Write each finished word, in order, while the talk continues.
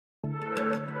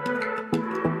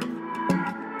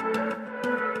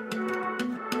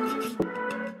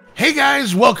Hey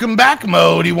guys, welcome back.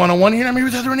 Modii 101 here. I'm here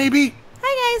with Heather and AB.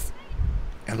 Hi guys.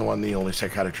 And the one, the only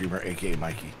psychotic dreamer, aka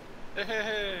Mikey.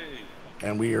 Hey.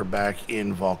 And we are back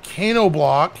in Volcano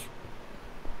block.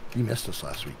 You missed us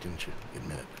last week, didn't you?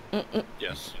 Admit it.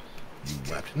 Yes. You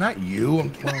wept. Not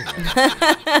you.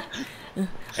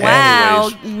 Wow,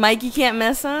 Anyways. Mikey can't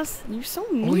miss us. You're so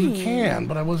mean. Well, he can,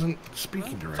 but I wasn't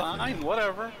speaking directly. Fine,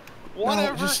 whatever.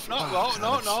 Whatever. just- No,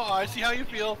 I see how you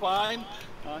feel. Fine.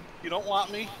 You don't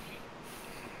want me.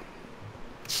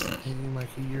 Hey,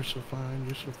 Mikey, you're so fine.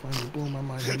 You're so fine. You're blowing my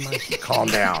mind. Hey, Mikey, calm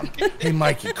down. Hey,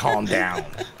 Mikey, calm down.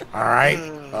 All right?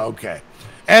 Okay.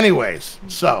 Anyways,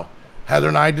 so Heather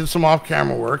and I did some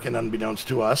off-camera work, and unbeknownst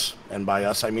to us, and by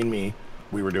us I mean me,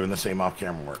 we were doing the same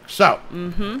off-camera work. So,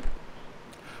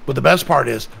 but the best part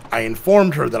is I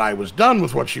informed her that I was done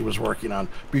with what she was working on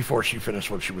before she finished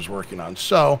what she was working on.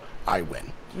 So, I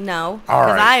win. No, All because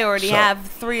right, I already so- have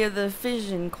 3 of the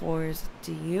fission cores.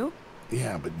 Do you?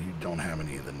 Yeah, but you don't have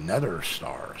any of the nether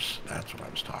stars. That's what I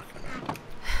was talking about.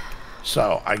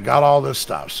 So I got all this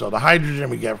stuff. So the hydrogen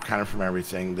we get kind of from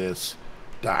everything. This,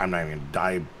 I'm not even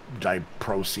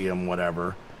diprosium,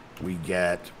 whatever. We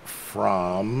get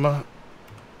from, what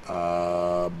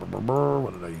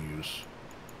did I use?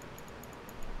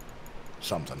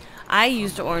 Something. I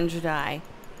used orange dye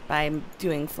by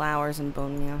doing flowers and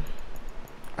bone meal.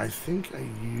 I think I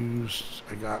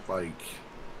got like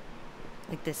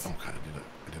This. Oh God, I did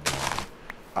that.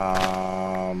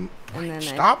 And then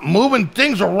Stop moving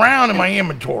things around in my and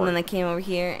inventory. then I came over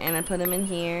here and I put them in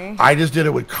here. I just did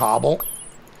it with cobble.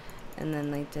 And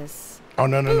then like this. Oh,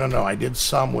 no. I did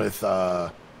some with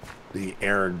the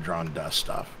air-drawn dust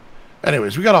stuff.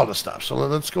 Anyways, we got all the stuff. So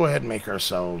let's go ahead and make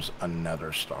ourselves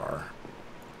another star,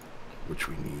 which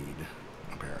we need,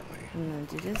 apparently. And then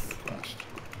do this. Request.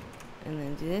 And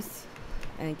then do this.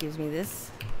 And it gives me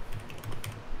this.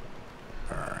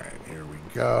 Alright, here we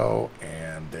go.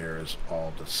 And there's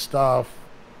all the stuff.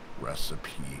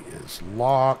 Recipe is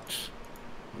locked.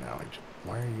 Now,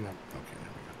 why are you not... Okay, there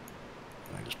we go.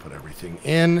 And I just put everything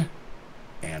in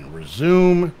and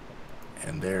resume.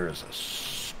 And there is a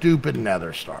stupid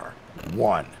nether star.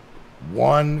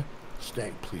 One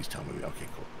stank. Please tell me. Okay,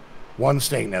 cool. One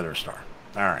stank nether star.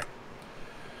 Alright.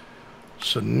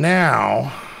 So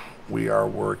now we are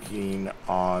working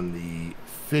on the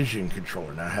fission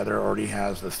controller. Now Heather already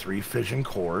has the 3 fission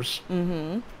cores.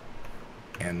 And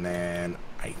then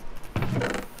I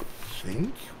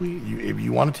think if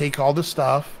you want to take all the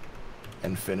stuff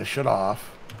and finish it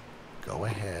off, go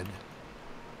ahead.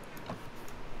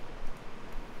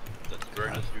 That's very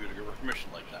nice of you to give her permission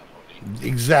like that, Modii.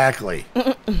 Exactly.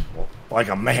 Well, like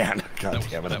a man. God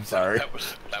damn it, I'm sorry. That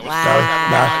was That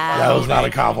was not a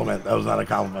compliment. That was not a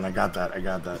compliment. I got that.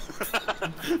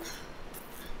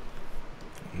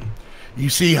 You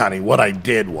see, honey, what I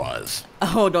did was...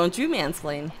 Oh, don't you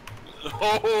mansplain.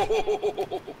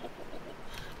 Oh,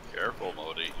 careful,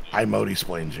 Modii. I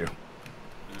Modii-splained you.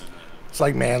 It's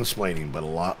like mansplaining, but a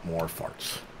lot more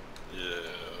farts. Ew.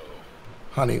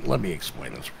 Honey, let me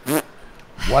explain this.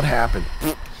 What happened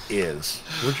is...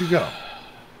 Where'd you go?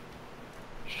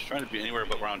 She's trying to be anywhere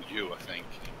but around you, I think.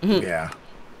 Yeah.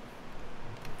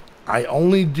 I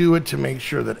only do it to make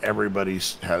sure that everybody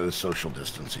has social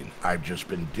distancing. I've just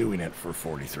been doing it for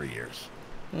 43 years.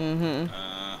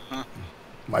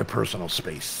 My personal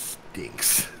space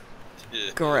stinks.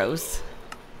 Gross.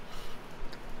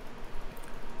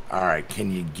 All right,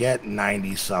 can you get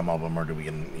 90 some of them, or do we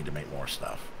need to make more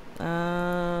stuff?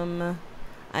 I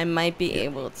might be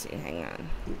able to. Hang on.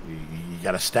 You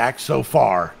got a stack so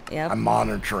far. Yep. I'm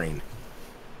monitoring,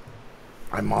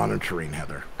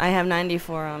 Heather. I have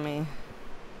 94 on me.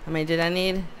 How many did I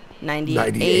need? 98.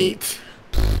 98.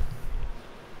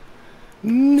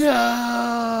 No.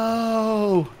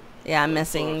 Yeah, I'm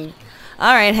missing.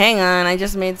 All right, hang on. I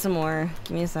just made some more.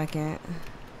 Give me a second.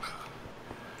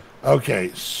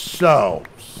 Okay, so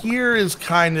here is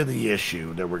kind of the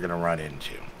issue that we're going to run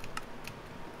into.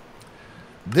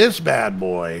 This bad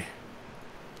boy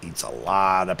eats a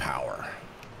lot of power.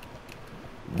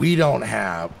 We don't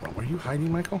have... What are you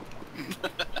hiding, Michael?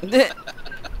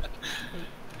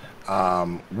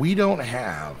 We don't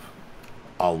have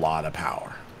a lot of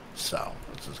power. So,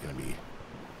 this is going to be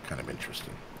kind of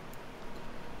interesting.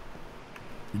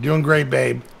 You're doing great,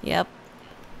 babe. Yep.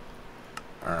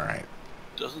 All right.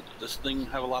 Doesn't this thing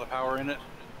have a lot of power in it?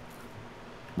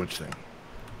 Which thing?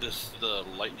 The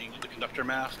lightning, the conductor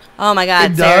mask? Oh my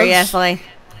God, It does. seriously.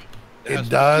 It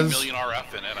does. 2 million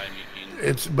RF in it, I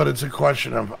mean. But it's a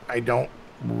question of I don't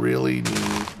really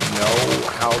know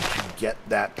how to get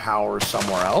that power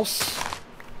somewhere else.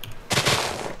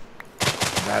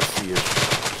 that's the issue.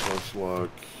 So let's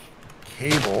look.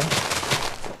 Cable.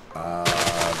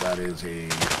 That is a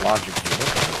logic cable.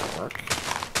 That doesn't work.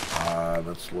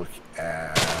 Let's look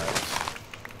at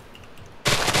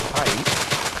pipe.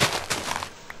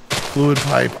 Fluid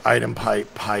pipe, item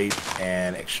pipe, pipe,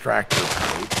 and extractor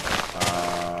pipe.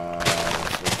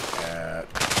 Let's look at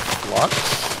flux.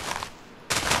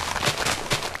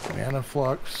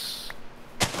 Maniflux.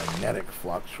 Magnetic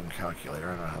flux from calculator. I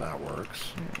don't know how that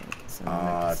works.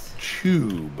 Alright, so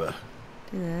Tube.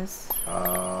 do this.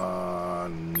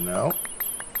 No.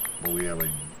 But we have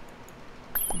a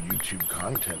YouTube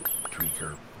content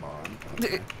tweaker on.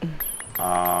 Okay.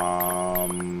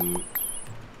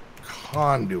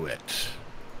 Conduit.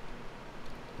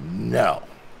 No.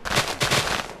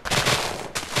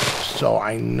 So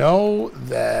I know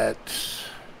that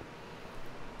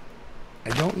I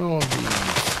don't know if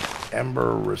these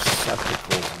ember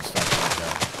receptacles and stuff like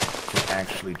that can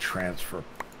actually transfer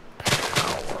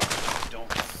power. I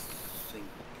don't think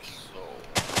so.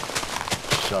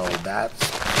 So that's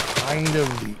kind of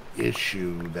the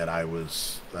issue that I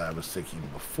was thinking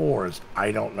before. Is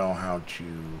I don't know how to.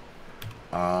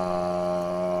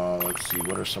 Let's see.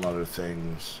 What are some other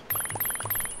things?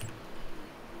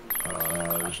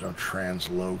 There's no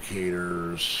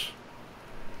translocators.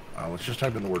 Let's just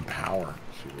type in the word power.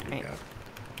 See what we get.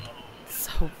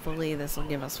 So hopefully this will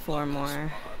give us 4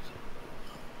 more.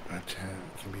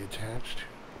 Can be attached.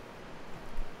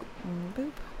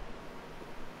 Boop.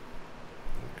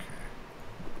 Okay.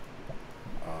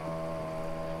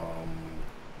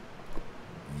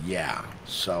 Yeah.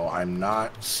 So I'm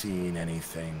not seeing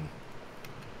anything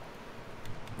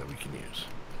that we can use.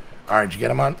 All right, did you get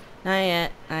them on? Not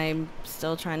yet. I'm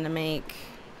still trying to make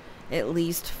at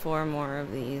least 4 more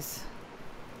of these.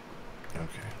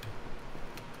 Okay.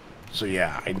 So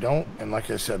yeah, I don't, and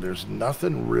like I said, there's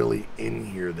nothing really in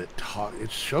here that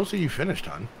it shows that you finished,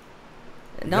 hon.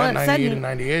 No, it 98 said and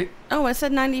 98. Oh, it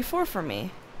said 94 for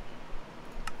me.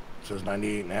 It says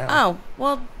 98 now. Oh,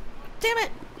 well, damn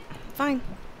it. Fine.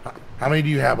 How many do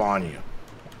you have on you?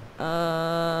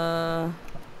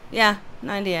 Yeah,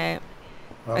 98.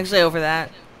 Okay. Actually, over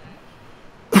that.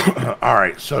 All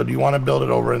right. So do you want to build it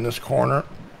over in this corner?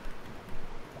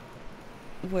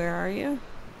 Where are you?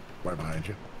 Right behind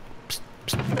you. Psst,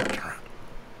 psst, turn around.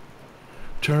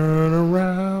 Turn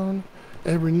around.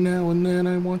 Every now and then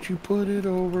I want you put it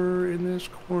over in this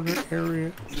corner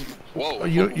area. Whoa. Oh,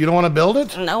 you don't want to build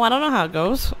it? No, I don't know how it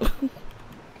goes.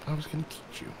 I was going to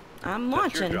teach you. I'm That's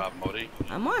watching. your job, Modii.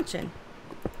 I'm watching.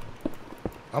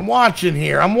 I'm watching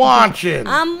here. I'm watching.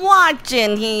 I'm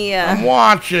watching here. I'm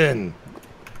watching.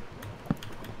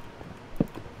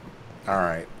 All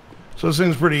right. So this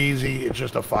thing's pretty easy. It's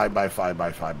just a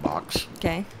 5x5x5 box.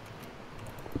 Okay.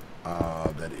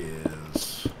 That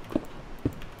is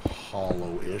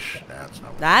hollow-ish.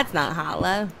 That's not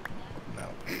hollow. No.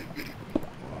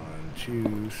 1,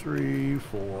 2, 3,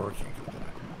 4. Can't get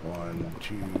that. 1,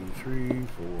 2, 3,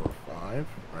 4, 5.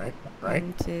 Right? Right?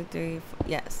 1, 2, 3, 4.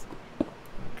 Yes.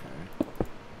 Okay.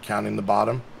 Counting the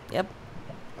bottom? Yep.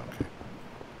 Okay.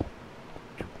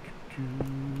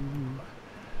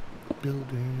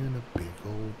 Building a big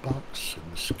old box in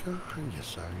the sky.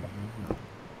 Yes, I am.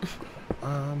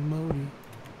 I'm Modii.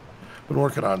 Been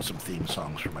working on some theme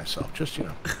songs for myself. Just, you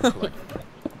know, like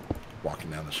walking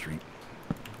down the street.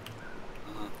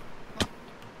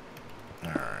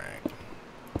 All right.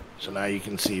 So now you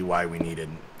can see why we needed,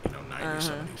 90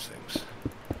 some of these things.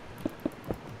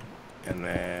 And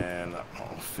then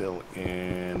I'll fill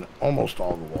in almost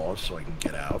all the walls so I can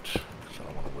get out, because I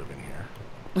don't want to live in here.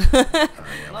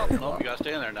 All right, No, you gotta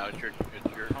stay in there now. It's your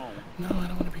home. No, I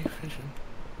don't want to be efficient.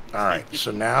 All right,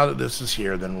 so now that this is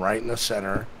here, then right in the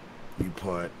center, you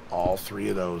put all 3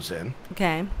 of those in.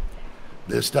 Okay.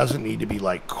 This doesn't need to be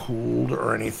like cooled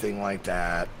or anything like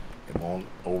that. It won't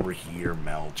overheat or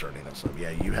melt or anything. So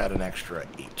yeah, you had an extra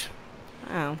 8.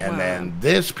 Oh, And wow. then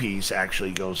this piece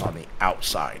actually goes on the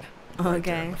outside. Right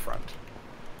there in Okay. the front.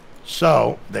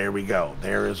 So there we go.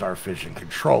 There is our fission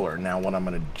controller. Now what I'm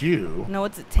going to do... Now,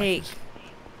 what's it take?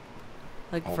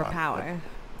 Like, Hold for on. power?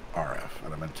 RF.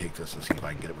 And I'm going to take this and see if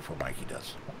I can get it before Mikey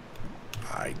does.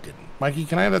 I didn't. Mikey,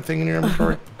 can I have that thing in your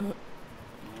inventory?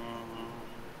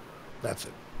 That's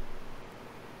it.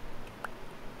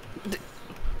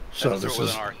 So this with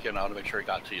is... an arc now to make sure it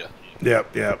got to you.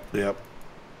 Yep.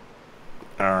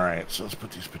 All right, so let's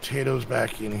put these potatoes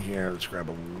back in here. Let's grab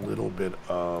a little bit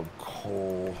of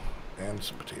coal and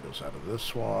some potatoes out of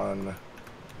this one.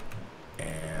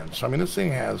 And so, I mean, this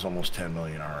thing has almost 10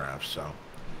 million RF, so.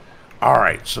 All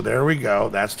right, so there we go.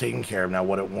 That's taken care of. Now,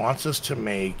 what it wants us to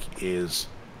make is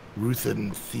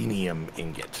ruthenium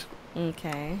ingot.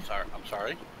 Okay. Sorry, I'm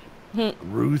sorry.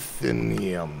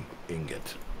 Ruthenium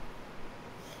ingot.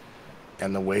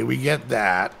 And the way we get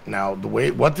that, now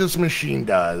what this machine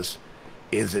does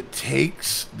is it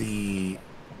takes the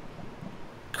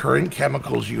current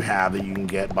chemicals you have that you can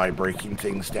get by breaking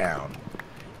things down,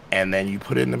 and then you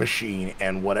put it in the machine,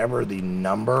 and whatever the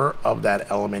number of that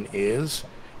element is,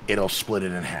 it'll split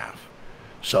it in half.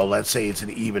 So let's say it's an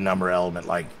even number element,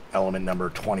 like element number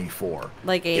 24.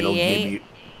 Like 88? It'll give you,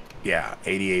 yeah,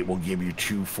 88 will give you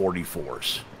two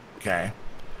 44s. Okay?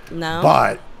 No?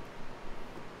 But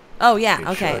oh, yeah. it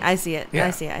Okay. should. I see it. Yeah, I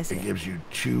see it. I see it it. gives you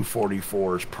two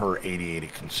 44s per 88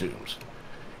 it consumes.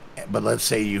 But let's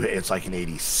say it's like an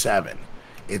 87.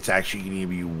 It's actually going to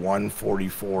give you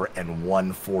 144 and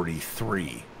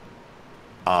 143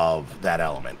 of that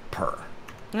element per.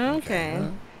 Okay.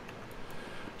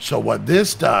 So what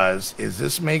this does is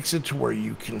this makes it to where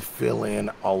you can fill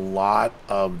in a lot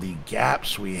of the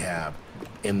gaps we have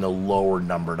in the lower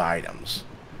numbered items.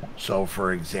 So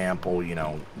for example, you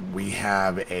know, we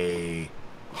have a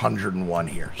 101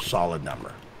 here, solid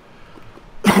number.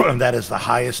 That is the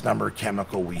highest number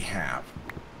chemical we have.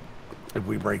 If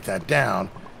we break that down,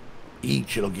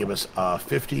 it'll give us a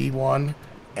 51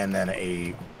 and then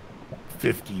a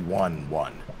 51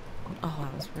 one. Oh,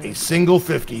 that was really A single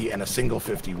 50 and a single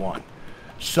 51.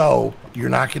 So you're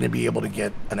not going to be able to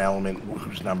get an element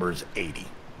whose number is 80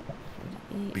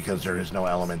 because there is no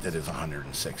element that is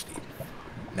 160.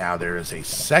 Now there is a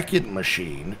second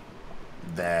machine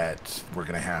that we're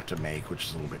going to have to make, which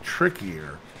is a little bit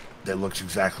trickier, that looks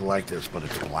exactly like this, but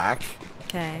it's black.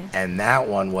 Okay. And that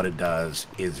one, what it does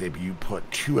is if you put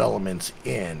two elements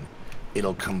in,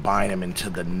 it'll combine them into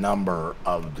the number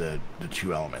of the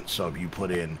two elements. So if you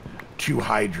put in 2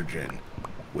 hydrogen,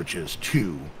 which is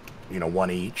 2, you know,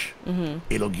 1 each,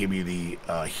 it'll give you the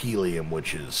helium,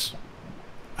 which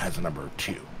has a number of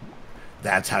 2.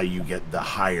 That's how you get the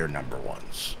higher number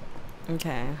ones.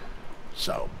 Okay.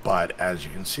 So, but as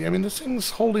you can see, I mean, this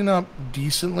thing's holding up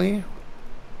decently.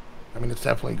 I mean, it's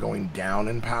definitely going down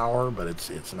in power, but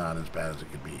it's not as bad as it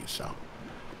could be.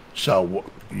 So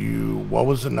what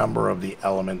was the number of the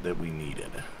element that we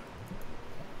needed?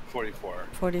 44.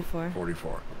 44.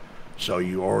 44. So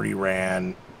you already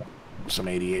ran some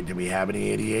 88. Did we have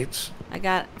any 88s? I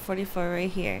got 44 right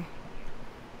here.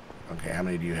 Okay, how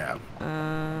many do you have?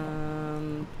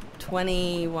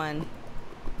 21.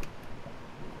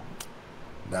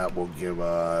 That will give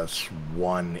us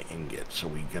 1 ingot. So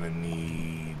we're going to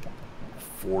need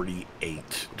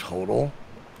 48 total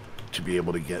to be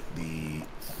able to get the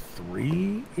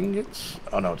 3 ingots.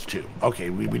 Oh, no, it's 2. Okay,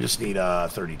 we just need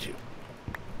 32.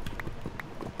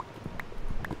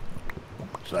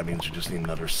 So that means we just need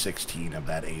another 16 of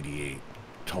that 88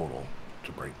 total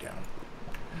to break down.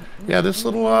 Yeah, this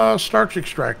little starch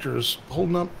extractor is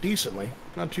holding up decently.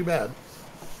 Not too bad.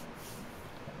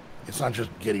 It's not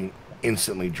just getting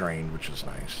instantly drained, which is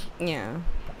nice. Yeah.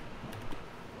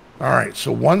 All right,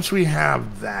 so once we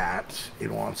have that, it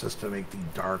wants us to make the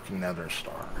dark nether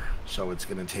star. So it's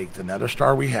going to take the nether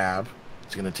star we have.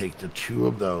 It's going to take the 2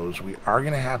 of those. We are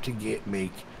going to have to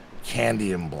make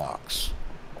candium blocks,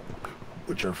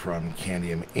 which are from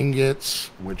candium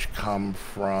ingots, which come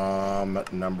from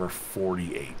number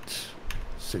 48.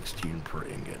 16 per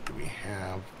ingot. Do we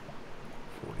have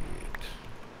 48?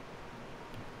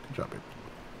 Good job, babe.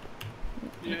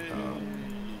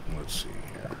 Let's see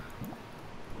here.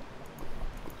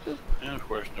 And of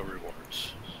course, no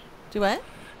rewards. Do what?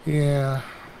 Yeah.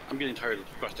 I'm getting tired of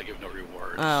requests that give no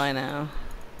rewards. Oh, I know.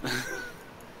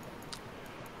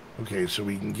 Okay, so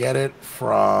we can get it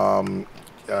from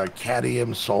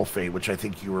cadmium sulfate, which I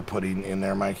think you were putting in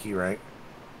there, Mikey, right?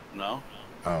 No?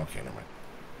 Oh, okay, never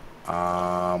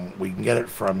mind. We can get it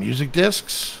from music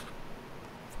discs,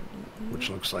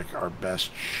 which looks like our best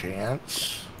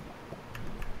chance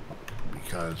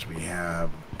because we have.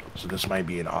 So this might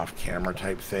be an off-camera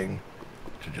type thing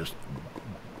to just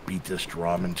beat this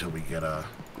drum until we get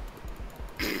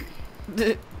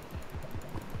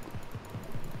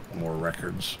more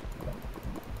records.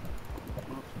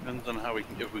 Well, depends on how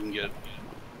if we can get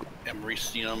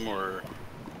americium or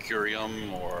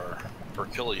curium or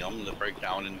berkelium that break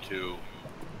down into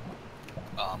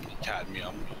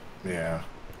cadmium. Yeah,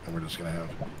 and we're just gonna have.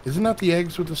 Isn't that the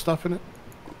eggs with the stuff in it?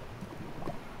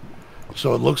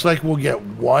 So it looks like we'll get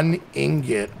 1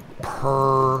 ingot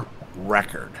per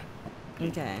record.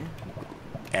 Okay.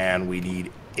 And we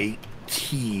need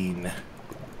 18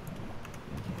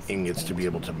 ingots to be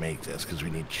able to make this because we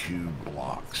need 2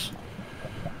 blocks.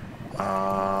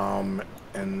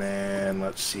 And then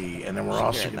let's see. And then we're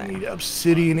also going to need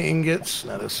obsidian ingots.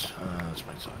 Now this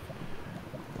might suck.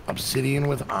 Obsidian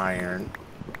with iron.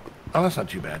 Oh, that's not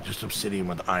too bad. Just obsidian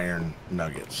with iron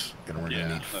nuggets. And we're going to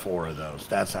Yeah. need 4 of those.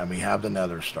 That's how we have the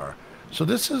nether star. So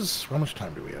this is... How much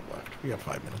time do we have left? We have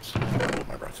 5 minutes. I'm going to hold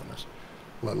my breath on this.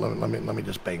 Let me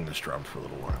just bang this drum for a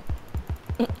little while.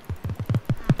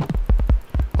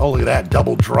 Oh, look at that.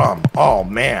 Double drum. Oh,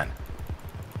 man.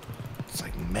 It's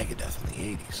like Megadeth in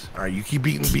the 80s. All right, you keep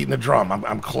beating the drum.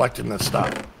 I'm collecting this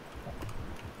stuff.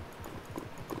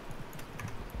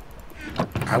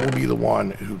 I will be the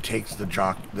one who takes the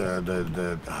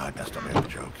I messed up my own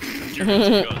joke. You're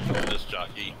going to go this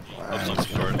jockey of some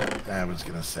sort. I was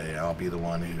gonna say I'll be the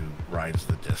one who rides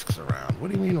the discs around.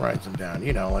 What do you mean rides them down?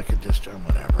 You know, like a disc drum,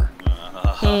 whatever.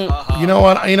 You know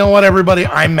what? You know what, everybody?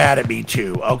 I'm mad at me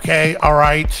too. Okay, all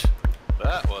right.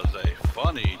 That was a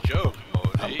funny joke,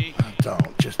 Modii.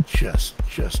 Don't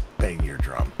just bang your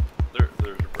drum. There's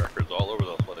records all over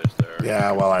the place there.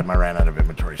 Yeah, well, I ran out of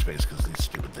inventory space because these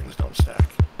stupid things don't stack.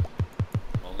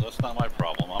 Well, that's not my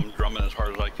problem. I'm drumming as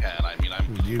hard as I can. I mean,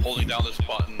 I'm holding down this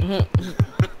button.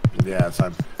 Yes,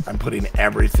 I'm putting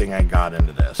everything I got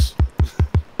into this.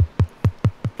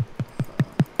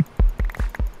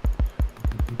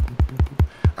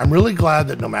 I'm really glad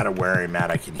that no matter where I'm at,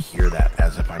 I can hear that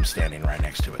as if I'm standing right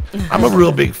next to it. I'm a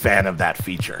real big fan of that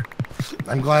feature.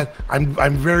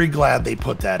 I'm very glad they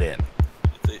put that in.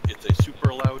 It's a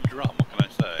super loud drum. What can I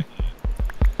say?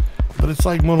 But it's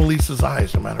like Mona Lisa's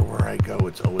eyes. No matter where I go,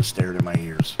 it's always staring in my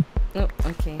ears. Oh,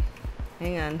 okay.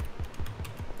 Hang on.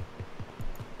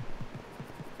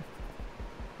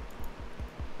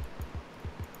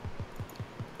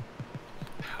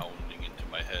 Pounding into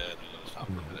my head. I'm gonna stop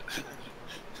for a minute.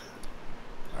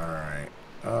 All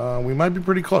right. We might be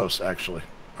pretty close, actually,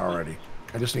 already.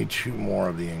 I just need 2 more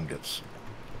of the ingots.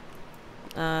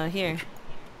 Here.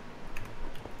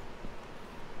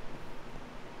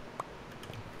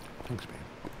 Thanks, man.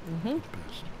 Mm-hmm.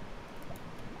 Best.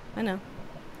 I know.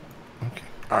 Okay.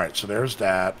 All right, so there's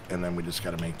that, and then we just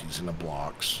got to make these into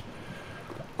blocks.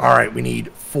 All right, we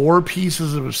need 4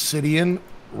 pieces of obsidian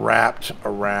wrapped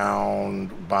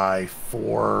around by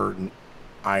 4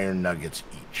 iron nuggets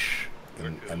each.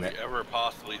 Where could we ever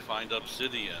possibly find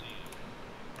obsidian?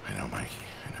 I know, Mikey.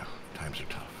 I know. Times are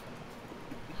tough.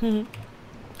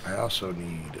 I also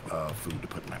need food to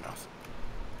put in my mouth.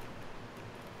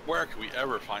 Where can we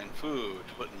ever find food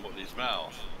to put in Modii's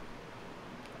mouth?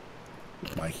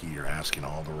 Mikey, you're asking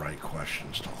all the right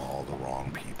questions to all the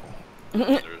wrong people.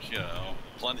 There's,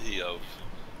 plenty of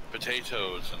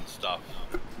potatoes and stuff.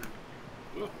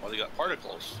 Ooh, well, they got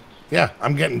particles. Yeah,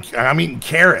 I'm eating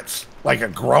carrots like a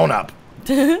grown-up.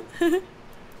 You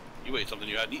ate something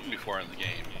you hadn't eaten before in the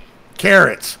game.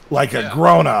 Carrots like a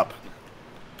grown-up.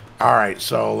 All right,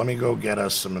 so let me go get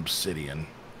us some obsidian.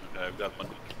 Okay, I've got a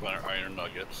bunch of iron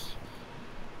nuggets.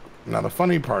 Now, the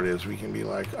funny part is we can be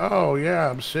like, oh, yeah,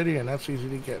 obsidian, that's easy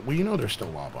to get. Well, you know there's still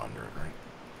lava under it, right?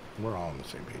 We're all on the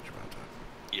same page about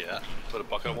that. Yeah, put a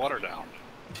bucket of water down.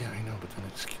 Yeah, I know, but then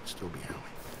it can still be out.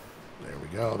 There we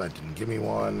go. That didn't give me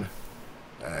one.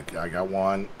 I got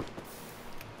one.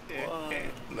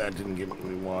 That didn't give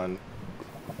me one.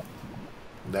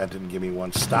 That didn't give me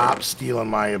one. Stop stealing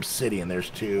my obsidian. There's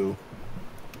 2.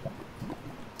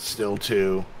 Still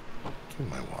 2. Give me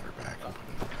my water back. I'll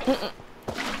put it in.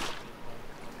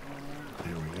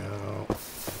 Here we go.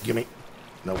 Gimme.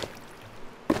 Nope.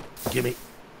 Gimme.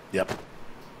 Yep.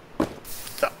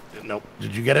 Stop. Nope.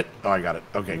 Did you get it? Oh, I got it.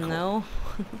 Okay, cool. No.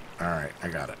 All right, I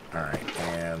got it. All right.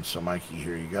 And so, Mikey,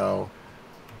 here you go.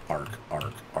 Arc.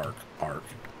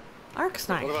 Ark's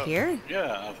not What about- here.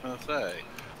 Yeah, I was gonna say.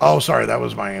 Oh, sorry. That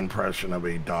was my impression of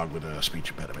a dog with a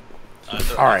speech impediment. I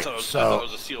thought, All right, I thought so- it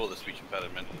was a seal with a speech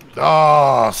impediment.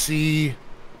 Oh, see?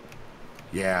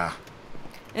 Yeah.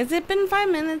 Has it been 5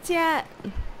 minutes yet?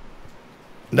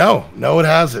 No, it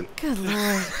hasn't. Good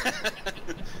lord.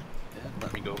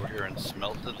 Let me go over here and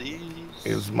smelt these.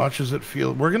 As much as it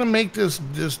feels, we're gonna make this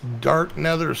dark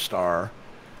nether star,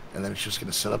 and then it's just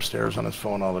gonna sit upstairs on his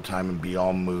phone all the time and be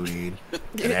all moody.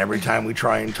 And every time we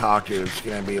try and talk to it, it's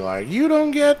gonna be like, "You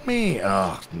don't get me."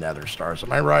 Oh, nether stars.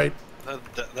 Am I right?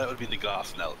 That would be the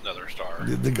goth nether star.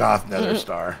 The goth nether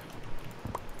star.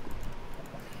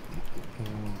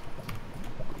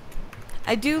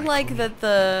 I do like that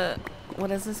the... What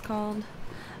is this called?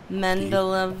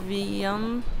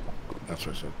 Mendelevium That's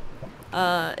what I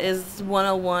said. is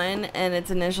 101, and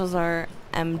its initials are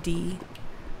MD.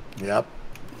 Yep.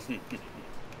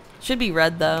 Should be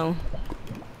red, though.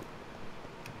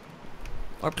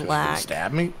 Or 'Cause you black.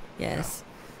 Stab me. Yes.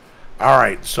 All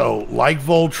right, so like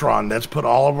Voltron, let's put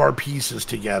all of our pieces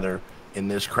together in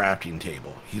this crafting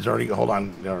table. He's already, hold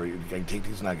on, no, you can take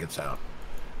these nuggets out.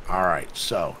 All right,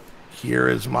 so here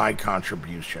is my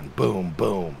contribution. Boom,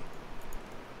 boom.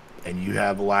 and you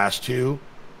have the last two,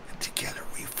 and together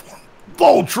we form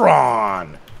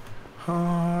Voltron.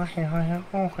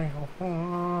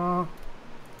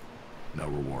 No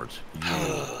rewards.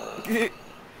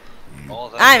 All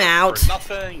that I'm for out.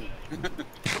 Nothing.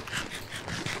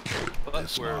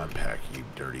 This mod pack, you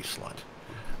dirty slut.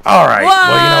 All right.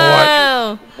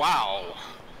 Well, you know Whoa! Wow.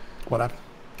 what happened?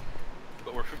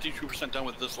 But we're 52% done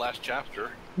with this last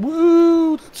chapter.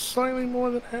 Woo! That's slightly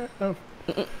more than half.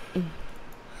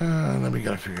 Then we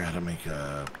gotta figure out how to make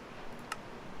a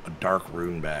dark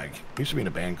rune bag. We used to be in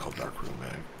a band called Dark Rune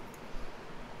Bag.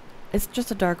 It's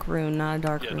just a dark rune, not a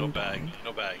dark rune. No bag.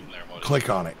 No bag in there. Modii. Click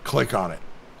on it. Click on it.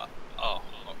 Well,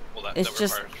 It's that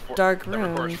just requires dark That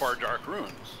requires runes. 4 dark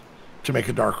runes. To make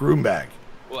a dark rune bag,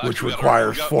 Well, which actually, we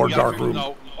requires gotta- 4 we gotta dark figure- runes.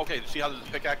 No, okay. See how there's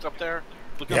a pickaxe up there?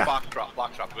 Look at Yeah. block drop. We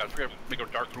gotta make a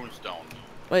dark rune stone.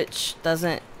 Which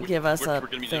doesn't give us a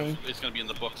thing. It's gonna be in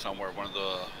the book somewhere. One of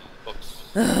the books.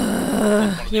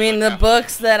 You mean the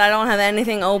books that I don't have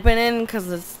anything open in because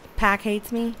this pack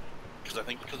hates me? Because I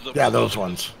think Yeah, those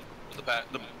ones.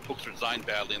 The books are designed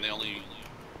badly, and they only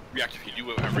react if you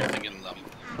do everything in them.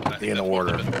 In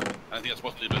order. I think that's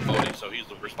supposed to be Modii, so he's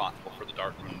responsible for the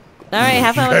dark rune. All right,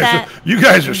 have fun with that. You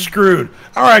guys are screwed.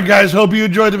 All right, guys. Hope you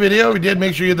enjoyed the video. If you did,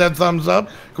 make sure you hit that thumbs up.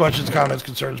 Questions, comments,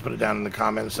 concerns, put it down in the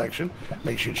comments section.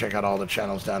 Make sure you check out all the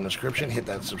channels down in the description. Hit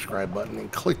that subscribe button and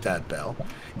click that bell.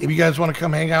 If you guys want to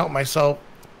come hang out with myself,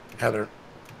 Heather,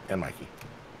 and Mikey.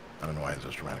 I don't know why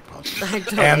there's dramatic pauses. I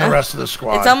don't And know. the rest of the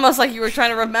squad. It's almost like you were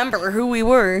trying to remember who we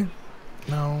were.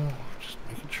 No, just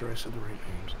making sure I said the right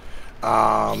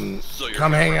names. So you're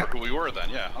Come hang out. who we were then?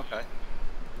 Yeah. Okay.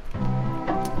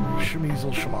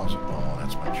 Shmeezel Shmazel. Oh,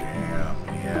 that's my jam.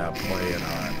 Yeah, play it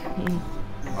on.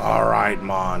 All right,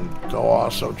 Mon. Go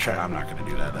also check. I'm not going to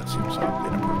do that. That seems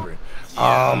like inappropriate.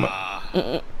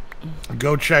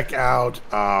 Go check out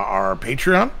our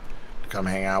Patreon. Come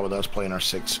hang out with us, play in our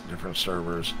 6 different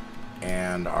servers,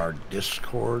 and our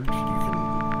Discord. You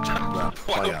can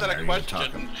play on there. You can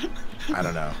talk. I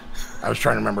don't know. I was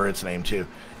trying to remember its name too.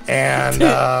 And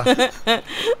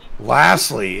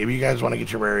lastly, if you guys want to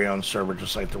get your very own server,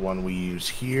 just like the one we use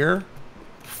here,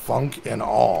 Funk and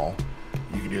All,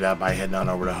 you can do that by heading on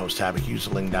over to Host Havoc. Use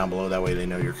the link down below. That way they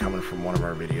know you're coming from one of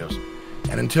our videos.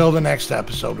 And until the next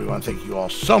episode, we want to thank you all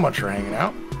so much for hanging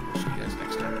out. See you guys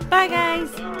next time. Bye,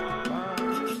 guys.